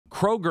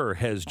Kroger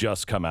has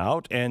just come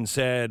out and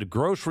said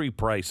grocery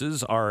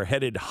prices are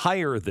headed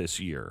higher this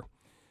year.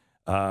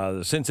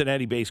 The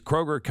Cincinnati-based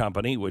Kroger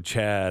company, which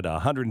had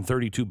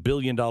 $132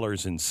 billion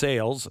in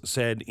sales,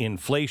 said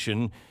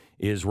inflation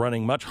is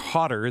running much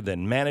hotter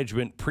than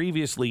management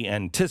previously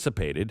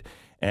anticipated,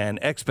 and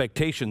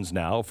expectations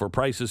now for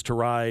prices to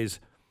rise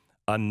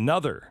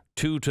another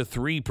 2 to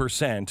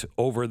 3%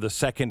 over the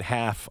second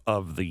half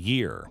of the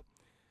year.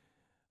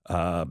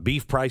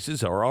 Beef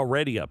prices are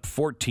already up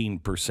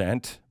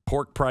 14%.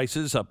 Pork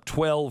prices up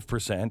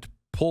 12%.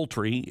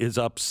 Poultry is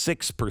up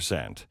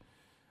 6%.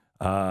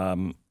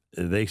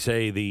 They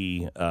say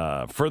the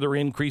further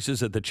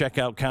increases at the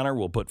checkout counter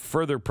will put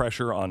further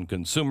pressure on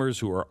consumers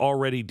who are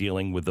already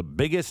dealing with the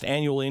biggest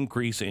annual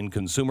increase in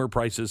consumer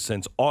prices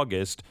since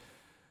August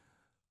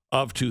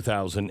of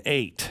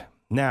 2008.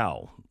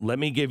 Now, let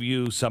me give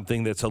you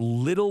something that's a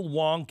little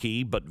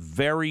wonky, but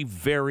very,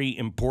 very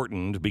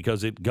important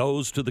because it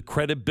goes to the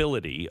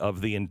credibility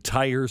of the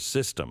entire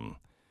system.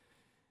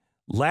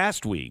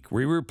 Last week,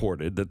 we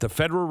reported that the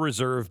Federal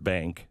Reserve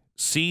Bank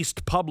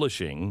ceased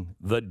publishing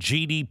the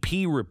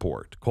GDP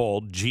report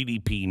called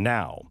GDP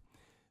Now.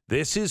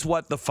 This is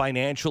what the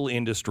financial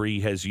industry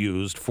has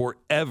used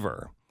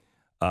forever,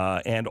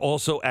 and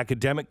also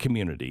academic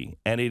community,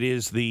 and it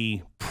is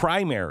the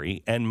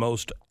primary and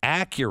most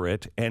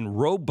accurate and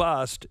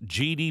robust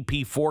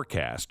GDP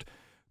forecast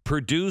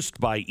produced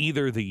by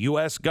either the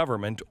U.S.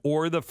 government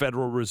or the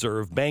Federal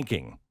Reserve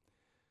Banking.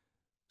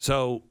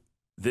 So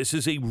this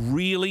is a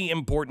really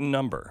important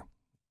number.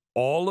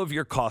 All of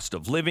your cost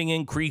of living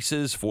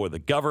increases for the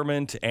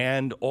government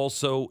and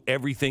also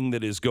everything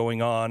that is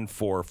going on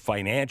for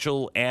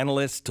financial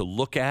analysts to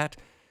look at,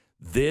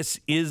 this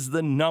is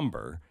the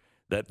number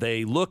that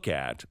they look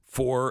at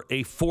for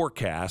a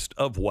forecast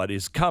of what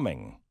is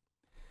coming.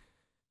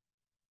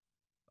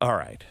 All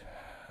right.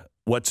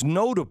 What's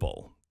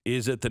notable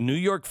is that the New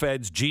York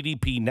Fed's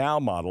GDP Now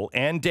model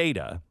and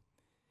data,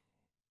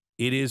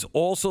 it is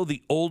also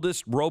the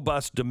oldest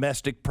robust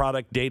domestic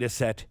product data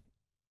set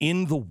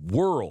in the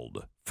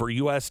world for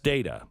U.S.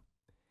 data.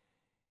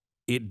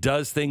 It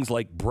does things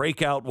like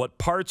break out what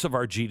parts of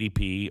our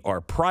GDP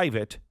are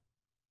private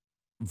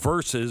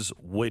versus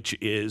which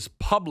is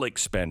public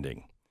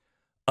spending.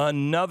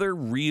 Another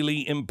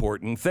really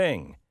important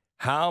thing.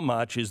 How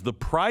much is the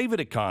private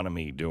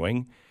economy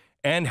doing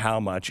and how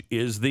much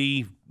is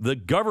the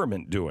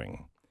government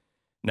doing?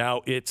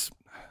 Now, it's,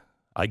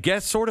 I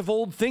guess, sort of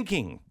old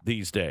thinking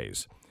these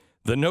days.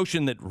 The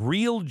notion that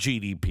real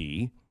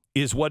GDP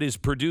is what is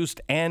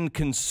produced and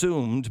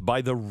consumed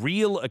by the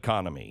real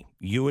economy,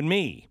 you and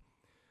me,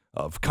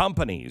 of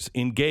companies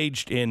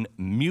engaged in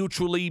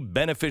mutually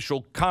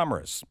beneficial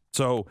commerce.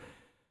 So,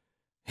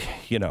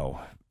 you know,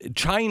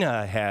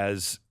 China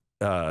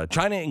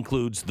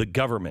includes the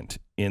government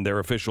in their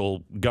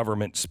official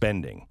government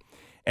spending.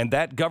 And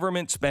that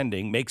government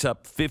spending makes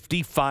up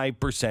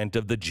 55%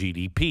 of the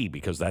GDP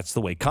because that's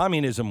the way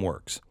communism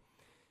works.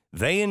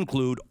 They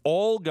include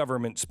all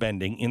government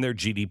spending in their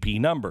GDP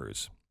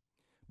numbers.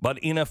 But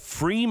in a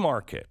free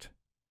market,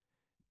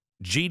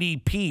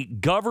 GDP,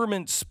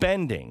 government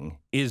spending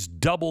is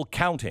double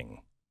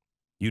counting.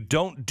 You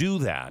don't do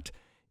that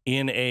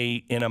in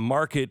a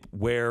market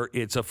where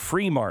it's a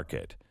free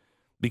market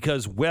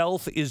because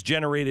wealth is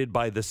generated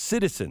by the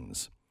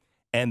citizens,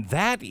 and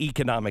that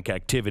economic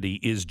activity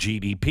is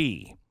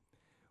GDP.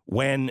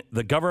 When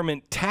the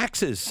government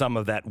taxes some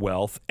of that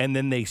wealth and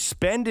then they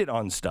spend it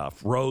on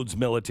stuff, roads,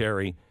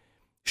 military,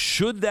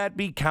 should that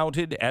be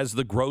counted as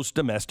the gross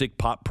domestic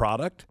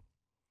product?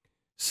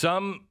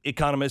 Some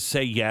economists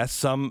say yes,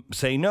 some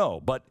say no.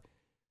 But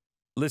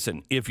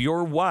listen, if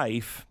your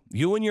wife,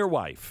 you and your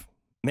wife,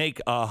 make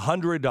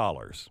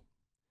 $100,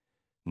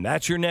 and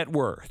that's your net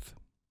worth,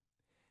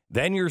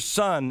 then your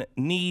son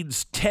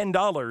needs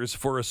 $10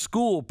 for a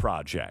school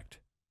project.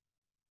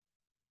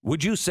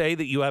 Would you say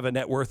that you have a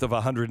net worth of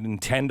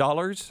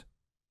 $110?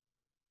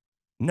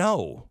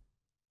 No.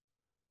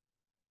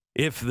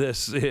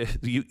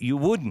 You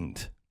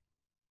wouldn't.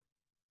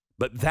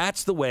 But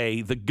that's the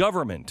way the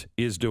government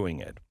is doing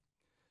it.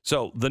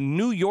 So the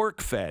New York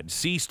Fed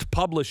ceased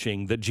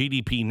publishing the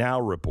GDP Now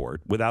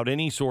report without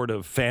any sort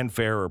of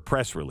fanfare or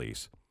press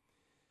release.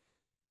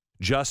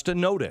 Just a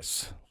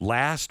notice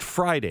last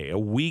Friday, a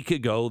week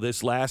ago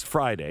this last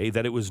Friday,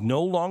 that it was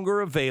no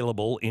longer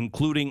available,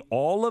 including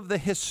all of the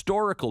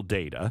historical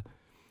data.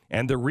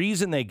 And the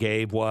reason they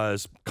gave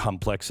was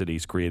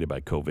complexities created by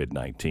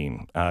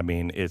COVID-19. I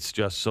mean, it's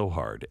just so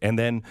hard. And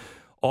then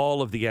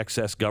all of the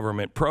excess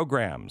government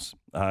programs.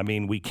 I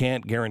mean, we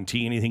can't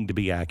guarantee anything to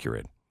be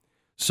accurate.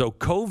 So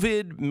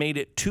COVID made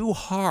it too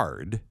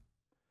hard,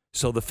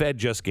 so the Fed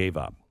just gave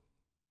up.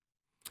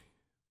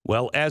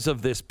 Well, as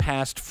of this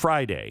past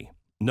Friday,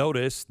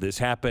 notice this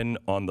happened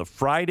on the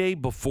Friday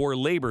before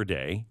Labor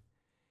Day,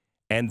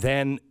 and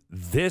then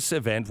this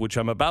event, which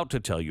I'm about to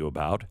tell you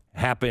about,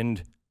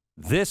 happened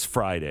this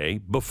Friday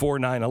before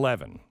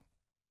 9/11.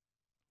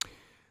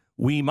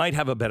 We might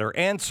have a better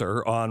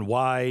answer on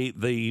why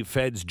the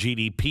Fed's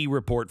GDP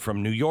report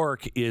from New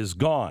York is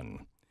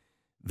gone.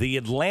 The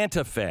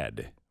Atlanta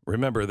Fed,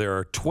 Remember, there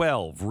are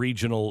 12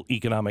 regional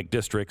economic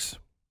districts.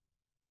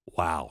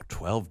 Wow,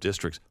 12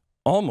 districts,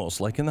 almost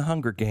like in the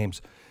Hunger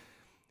Games.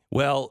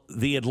 Well,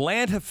 the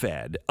Atlanta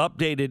Fed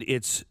updated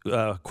its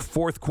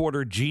fourth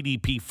quarter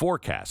GDP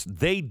forecast.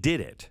 They did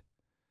it.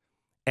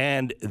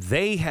 And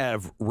they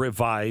have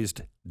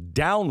revised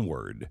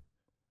downward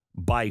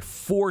by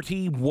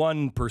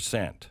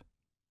 41%.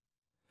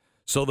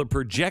 So the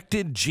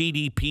projected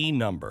GDP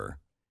number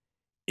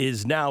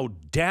is now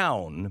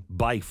down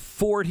by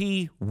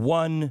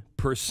 41%.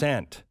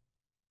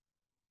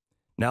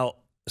 Now,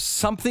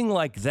 something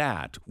like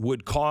that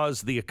would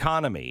cause the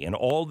economy and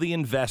all the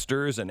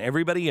investors and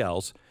everybody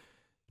else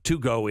to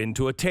go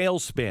into a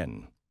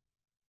tailspin.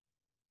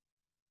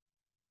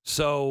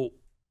 So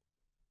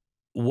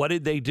what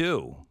did they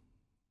do?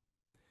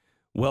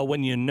 Well,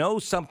 when you know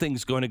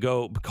something's going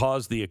to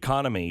cause the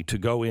economy to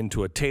go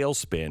into a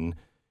tailspin,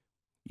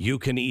 you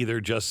can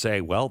either just say,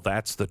 well,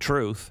 that's the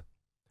truth,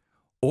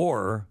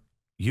 or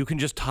you can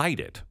just hide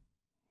it.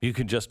 You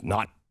can just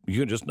not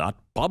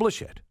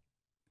publish it.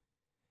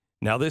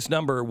 Now, this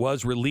number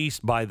was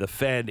released by the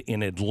Fed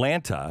in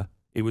Atlanta.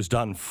 It was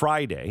done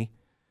Friday,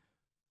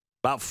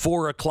 about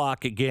 4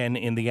 o'clock again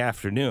in the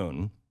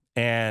afternoon.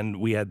 And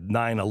we had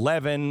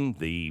 9/11,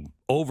 the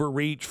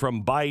overreach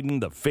from Biden,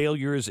 the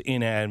failures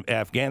in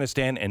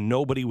Afghanistan, and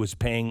nobody was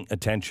paying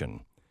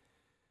attention.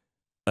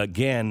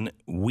 Again,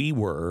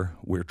 we're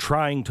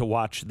trying to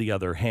watch the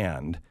other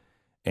hand,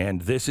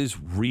 and this is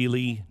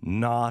really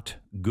not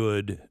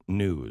good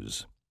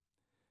news.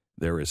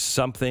 There is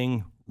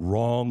something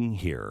wrong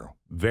here.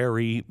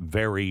 Very,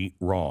 very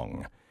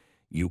wrong.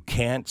 You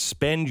can't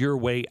spend your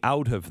way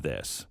out of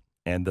this.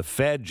 And the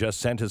Fed just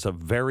sent us a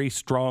very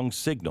strong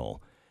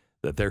signal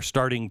that they're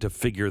starting to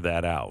figure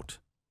that out.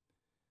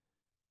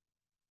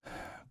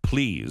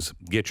 Please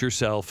get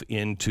yourself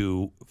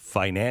into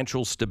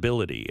financial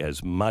stability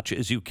as much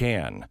as you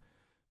can.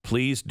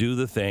 Please do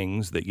the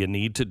things that you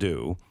need to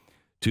do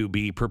to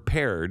be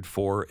prepared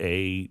for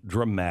a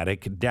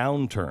dramatic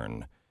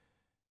downturn.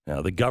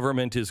 Now, the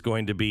government is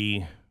going to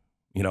be,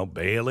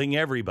 bailing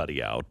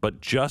everybody out.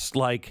 But just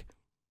like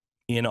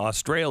in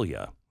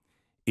Australia,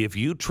 if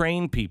you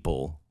train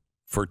people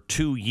for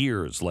 2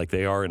 years like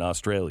they are in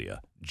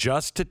Australia,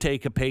 just to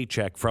take a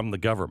paycheck from the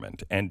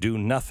government and do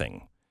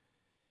nothing,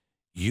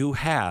 you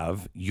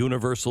have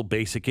universal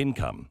basic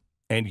income.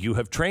 And you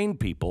have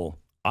trained people,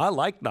 I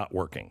like not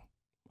working.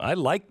 I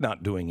like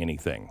not doing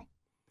anything.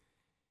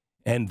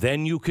 And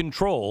then you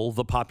control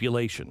the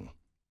population.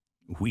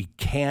 We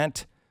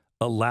can't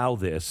allow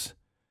this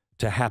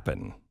to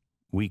happen.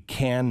 We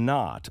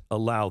cannot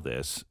allow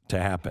this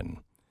to happen.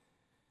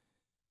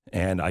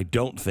 And I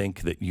don't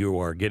think that you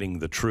are getting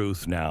the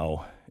truth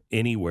now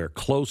anywhere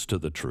close to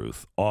the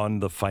truth on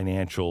the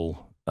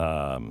financial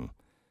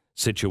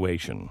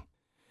situation.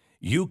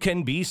 You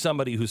can be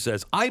somebody who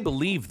says, I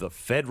believe the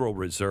Federal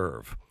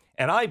Reserve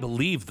and I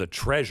believe the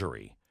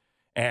Treasury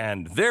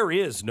and there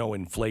is no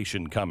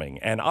inflation coming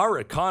and our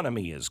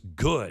economy is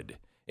good.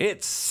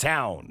 It's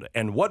sound.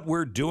 And what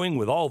we're doing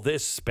with all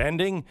this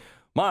spending,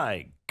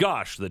 my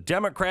gosh, the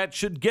Democrats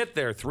should get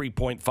their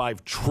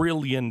 $3.5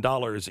 trillion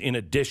in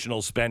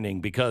additional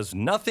spending because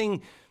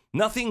nothing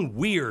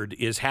weird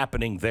is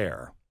happening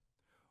there.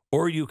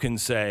 Or you can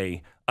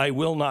say, I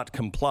will not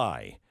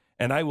comply,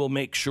 and I will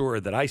make sure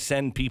that I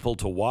send people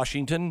to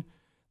Washington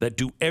that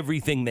do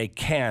everything they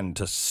can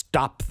to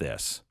stop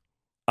this.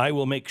 I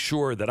will make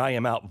sure that I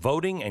am out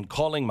voting and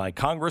calling my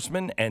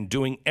congressman and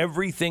doing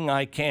everything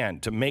I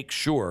can to make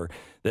sure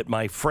that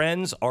my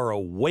friends are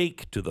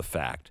awake to the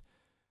fact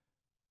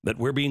that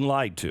we're being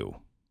lied to.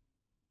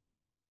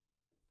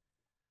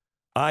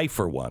 I,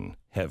 for one,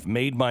 have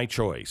made my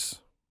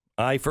choice.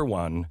 I, for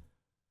one,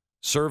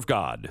 serve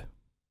God,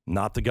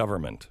 not the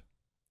government.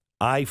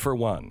 I, for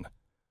one,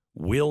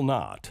 will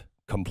not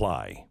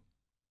comply.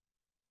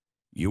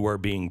 You are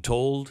being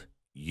told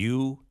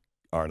you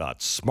are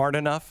not smart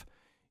enough,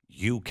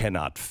 you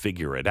cannot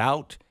figure it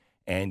out,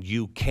 and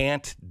you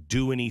can't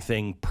do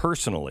anything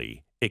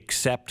personally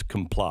except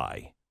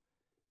comply.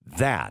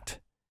 That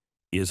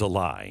is a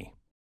lie.